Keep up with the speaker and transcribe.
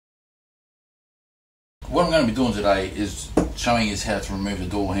what I'm going to be doing today is showing you how to remove the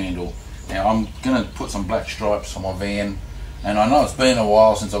door handle. Now I'm going to put some black stripes on my van, and I know it's been a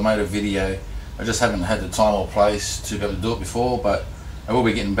while since I made a video. I just haven't had the time or place to be able to do it before, but I will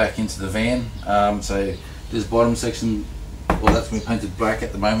be getting back into the van. So this bottom section, well, that's been painted black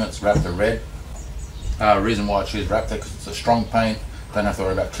at the moment. It's Raptor red. Reason why I choose Raptor, because it's a strong paint. Don't have to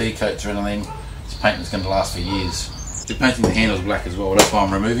worry about clear coats or anything. It's paint that's going to last for years. So painting the handles black as well. That's why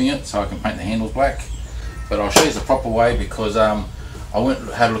I'm removing it, so I can paint the handles black. But I'll show you the proper way, because I went and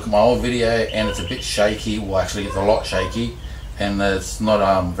had a look at my old video and it's a bit shaky. Well, actually it's a lot shaky, and it's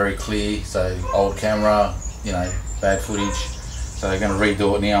not very clear. So old camera, you know, bad footage. So they're going to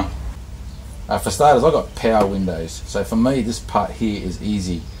redo it now. For starters, I've got power windows. So for me, this part here is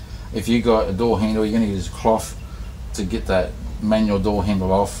easy. If you got a door handle, you're going to use cloth to get that manual door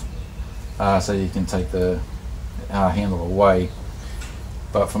handle off, so you can take the handle away.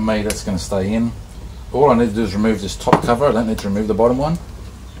 But for me, that's going to stay in. All I need to do is remove this top cover. I don't need to remove the bottom one.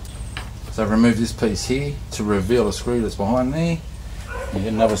 So remove this piece here to reveal the screw that's behind there. You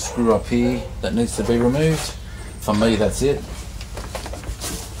get another screw up here that needs to be removed. For me, that's it.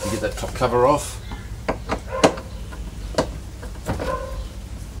 You get that top cover off.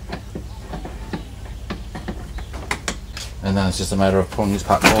 And then it's just a matter of pulling this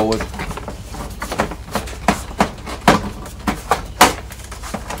part forward.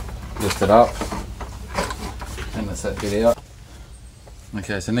 Lift it up. And that's that bit out.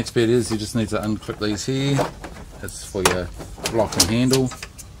 Okay, so next bit is you just need to unclip these here. That's for your lock and handle.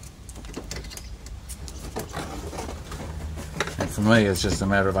 And for me, it's just a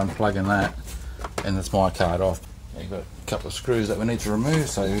matter of unplugging that, and that's my card off. You've got a couple of screws that we need to remove,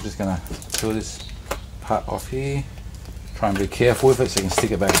 so we're just going to peel this part off here. Try and be careful with it so you can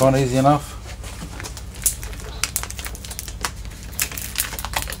stick it back on easy enough.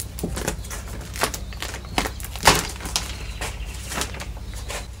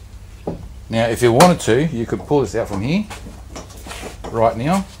 Now if you wanted to, you could pull this out from here right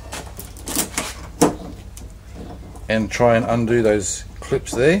now and try and undo those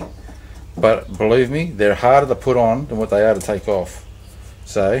clips there, but believe me, they're harder to put on than what they are to take off.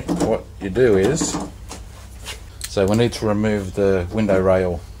 So what you do is, so we need to remove the window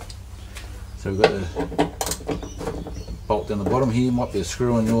rail. So we've got the bolt down the bottom here. Might be a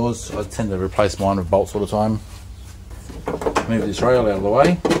screw on yours. I tend to replace mine with bolts all the time. Move this rail out of the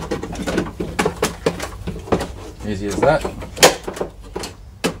way. Easy as that.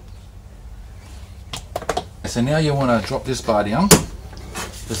 So now you want to drop this bar down,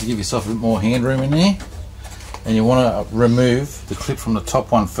 just to give yourself a bit more hand room in there. And you want to remove the clip from the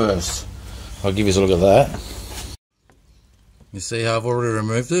top one first. I'll give you a look at that. You see how I've already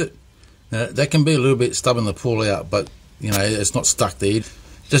removed it? Now that can be a little bit stubborn to pull out, but you know, it's not stuck there. You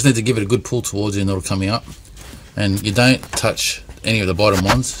just need to give it a good pull towards you and it'll come out. And you don't touch any of the bottom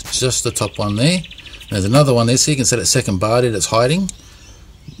ones, just the top one there. There's another one there, so you can see that second bar there that's hiding.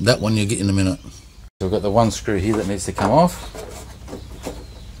 That one you'll get in a minute. So we've got the one screw here that needs to come off.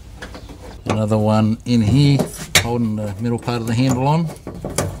 Another one in here, holding the middle part of the handle on.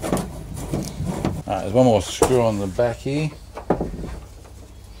 There's one more screw on the back here.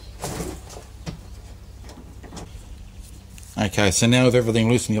 Okay, so now with everything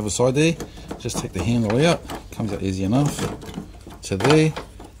loose on the other side there, just take the handle out. Comes out easy enough. So there.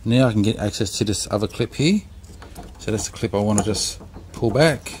 Now I can get access to this other clip here. So that's the clip I want to just pull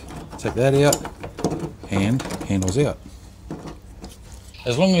back. Take that out, and handles out.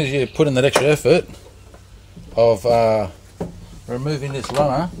 As long as you put in that extra effort of removing this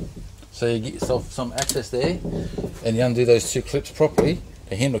runner, so you get yourself some access there, and you undo those two clips properly,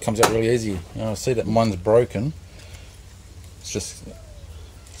 the handle comes out really easy. You know, I see that mine's broken. It's just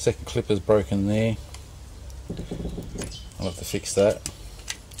second clip is broken there. I'll have to fix that.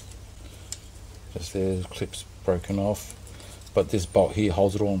 Just there's clips broken off, but this bolt here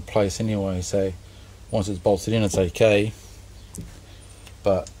holds it all in place anyway, so once it's bolted in it's okay.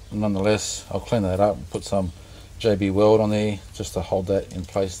 But nonetheless, I'll clean that up and put some JB Weld on there just to hold that in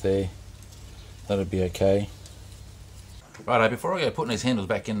place there. That'll be okay. Righto, before I go putting these handles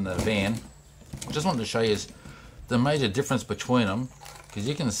back in the van, I just wanted to show you the major difference between them, because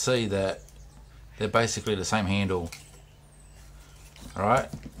you can see that they're basically the same handle. Alright,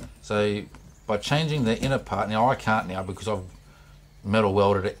 so by changing the inner part, now I can't now because I've metal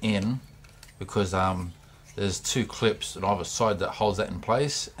welded it in, because there's two clips on either side that holds that in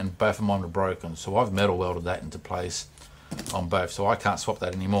place, and both of mine are broken, so I've metal welded that into place on both, so I can't swap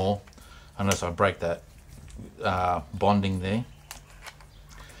that anymore unless I break that bonding there.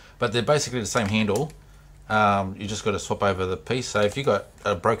 But they're basically the same handle. you just got to swap over the piece. So if you've got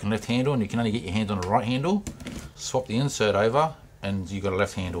a broken left handle and you can only get your hands on the right handle, swap the insert over and you've got a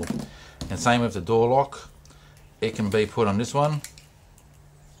left handle. And same with the door lock, it can be put on this one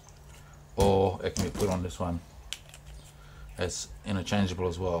or it can be put on this one. It's interchangeable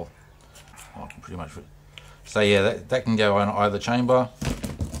as well. Oh, pretty much. So yeah, that can go on either chamber,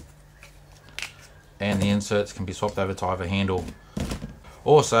 and the inserts can be swapped over to either handle.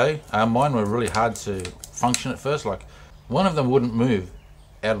 Also, mine were really hard to function at first. Like, one of them wouldn't move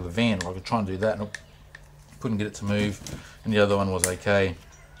out of the van. Like, I could try and do that and I couldn't get it to move, and the other one was okay.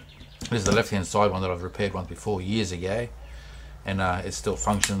 This is the left hand side one that I've repaired once before years ago, and it still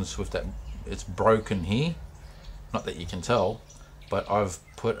functions with that. It's broken here, not that you can tell, but I've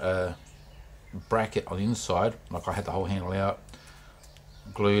put a bracket on the inside, like I had the whole handle out,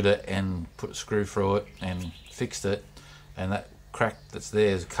 glued it and put a screw through it and fixed it, and that crack that's there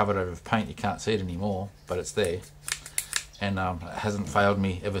is covered over with paint. You can't see it anymore, but it's there, and it hasn't failed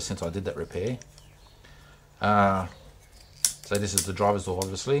me ever since I did that repair. So this is the driver's door,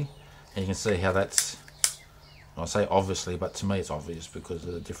 obviously, and you can see how that's, I say obviously, but to me it's obvious because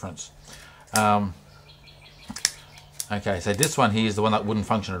of the difference. Okay, so this one here is the one that wouldn't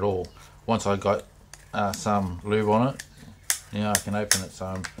function at all. Once I got some lube on it, now I can open it. So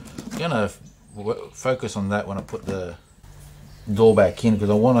I'm gonna focus on that when I put the door back in, because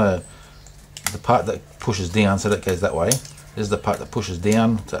I want the part that pushes down, so that goes that way. This is the part that pushes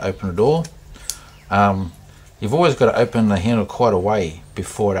down to open the door. You've always got to open the handle quite a way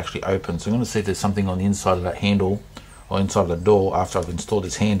before it actually opens. So I'm going to see if there's something on the inside of that handle or inside of the door after I've installed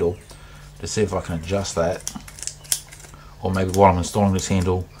this handle, to see if I can adjust that, or maybe while I'm installing this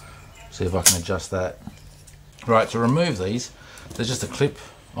handle, see if I can adjust that. Right, to remove these, there's just a clip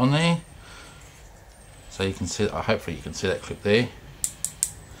on there, so you can see, hopefully you can see that clip there.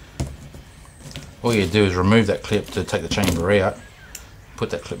 All you do is remove that clip to take the chamber out, put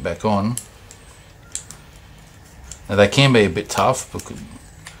that clip back on. Now they can be a bit tough,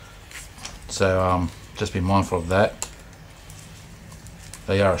 so just be mindful of that.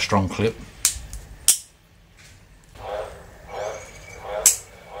 They are a strong clip.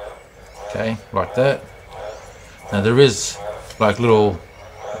 Okay, like that. Now there is like little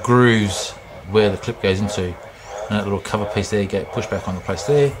grooves where the clip goes into, and that little cover piece there, you get pushed back on the place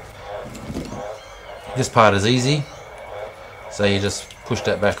there. This part is easy, so you just push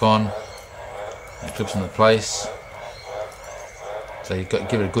that back on, it clips into place. So you've got to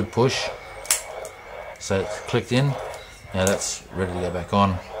give it a good push, so it's clicked in. Now that's ready to go back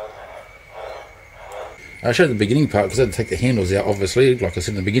on. I showed the beginning part because I had to take the handles out, obviously. Like I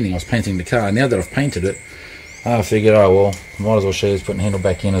said in the beginning, I was painting the car. Now that I've painted it, I figured, oh well, might as well show you putting the handle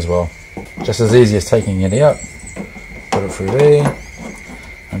back in as well. Just as easy as taking it out, put it through there,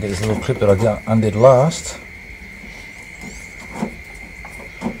 and get this little clip that I undid last.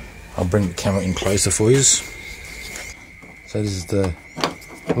 I'll bring the camera in closer for you. So this is the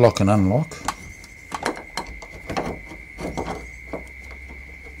lock and unlock.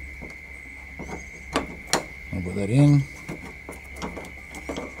 I'll put that in.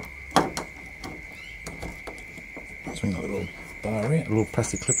 Swing that little bar around, a little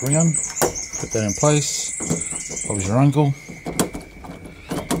plastic clip around. Put that in place. Obviously your uncle.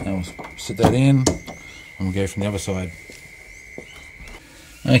 Now we'll sit that in, and we'll go from the other side.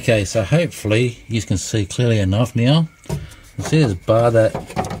 Okay, so hopefully you can see clearly enough now. You see this bar that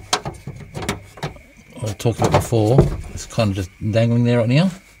I talked about before, it's kind of just dangling there right now.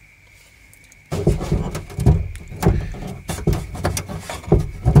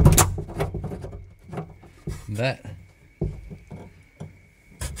 That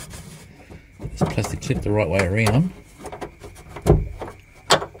this plastic clip the right way around,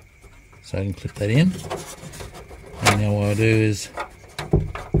 so I can clip that in. And now what I do is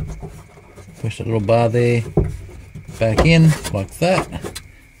push that little bar there back in like that.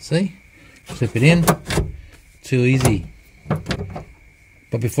 See, clip it in. Too easy.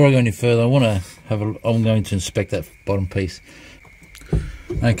 But before I go any further, I'm going to inspect that bottom piece.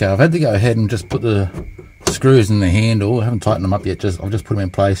 Okay, I've had to go ahead and just put the screws in the handle. I haven't tightened them up yet. I've just put them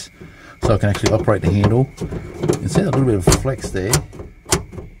in place so I can actually operate the handle. You can see a little bit of flex there.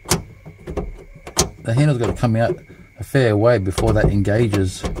 The handle's got to come out a fair way before that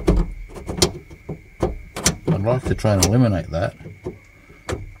engages. I'd like to try and eliminate that.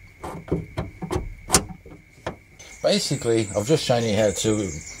 Basically, I've just shown you how to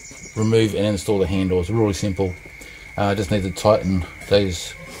remove and install the handle. It's really simple. I just need to tighten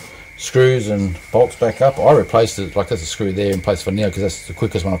these screws and bolts back up. I replaced it, like there's a screw there in place for now because that's the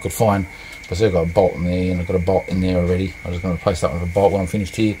quickest one I could find. But so I've got a bolt in there, and I've got a bolt in there already. I'm just going to replace that with a bolt when I'm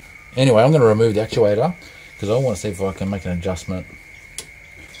finished here. Anyway, I'm going to remove the actuator, because I want to see if I can make an adjustment.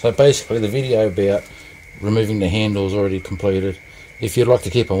 So basically the video about removing the handle is already completed. If you'd like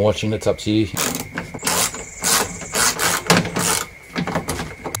to keep on watching, it's up to you.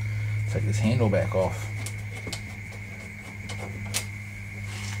 Take this handle back off.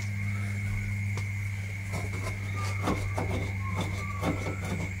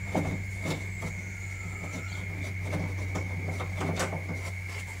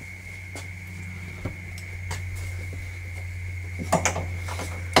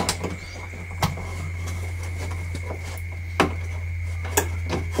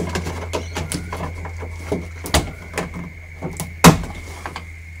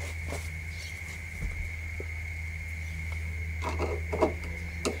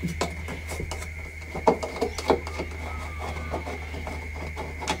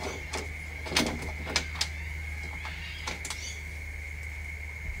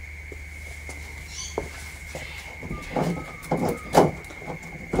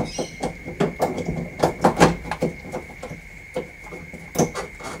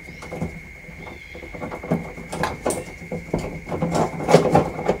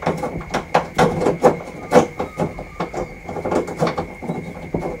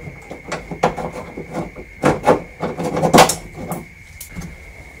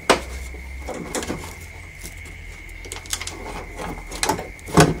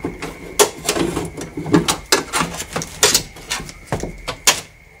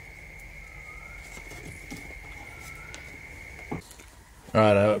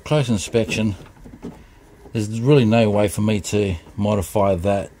 Right, a close inspection. There's really no way for me to modify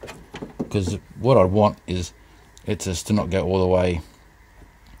that, because what I want is it just to not go all the way.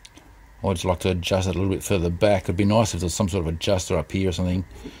 I'd just like to adjust it a little bit further back. It'd be nice if there's some sort of adjuster up here or something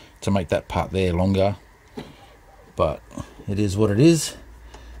to make that part there longer, but it is what it is.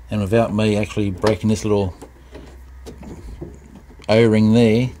 And without me actually breaking this little O-ring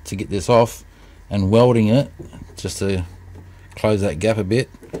there to get this off and welding it just to close that gap a bit,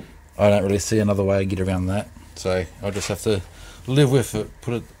 I don't really see another way to get around that. So I'll just have to live with it,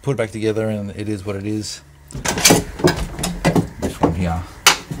 put it back together, and it is what it is. This one here.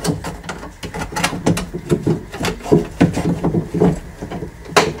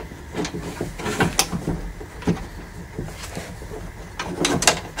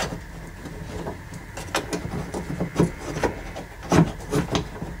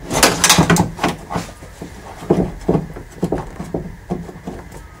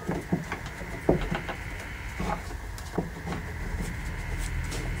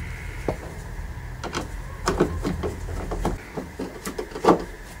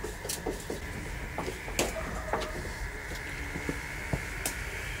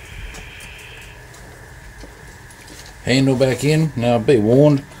 Handle back in. Now be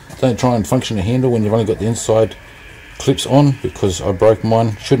warned, don't try and function a handle when you've only got the inside clips on, because I broke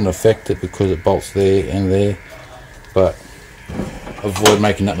mine. Shouldn't affect it because it bolts there and there, but avoid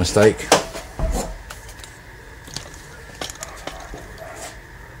making that mistake.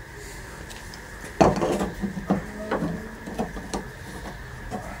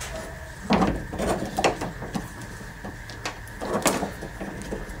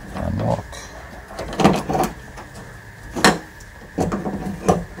 Unlock.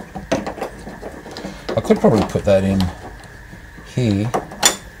 I could probably put that in here,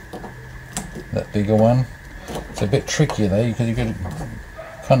 that bigger one. It's a bit trickier though, because you've got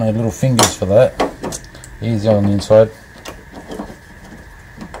kind of little fingers for that. Easy on the inside.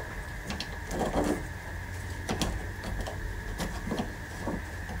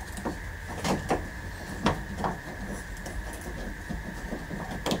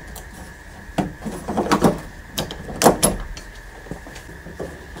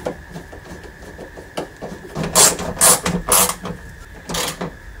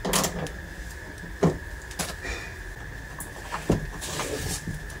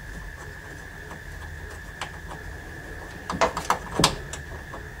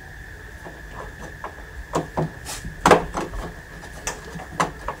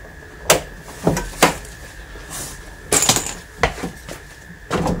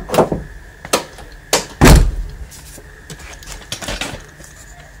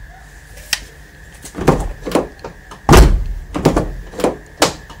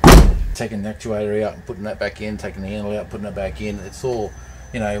 Taking the actuator out and putting that back in, taking the handle out, putting it back in. It's all,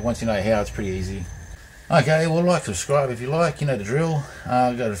 you know, once you know how, it's pretty easy. Okay, well, like, subscribe if you like, you know the drill.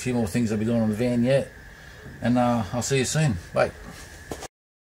 I've got a few more things I'll be doing on the van yet, and I'll see you soon. Bye.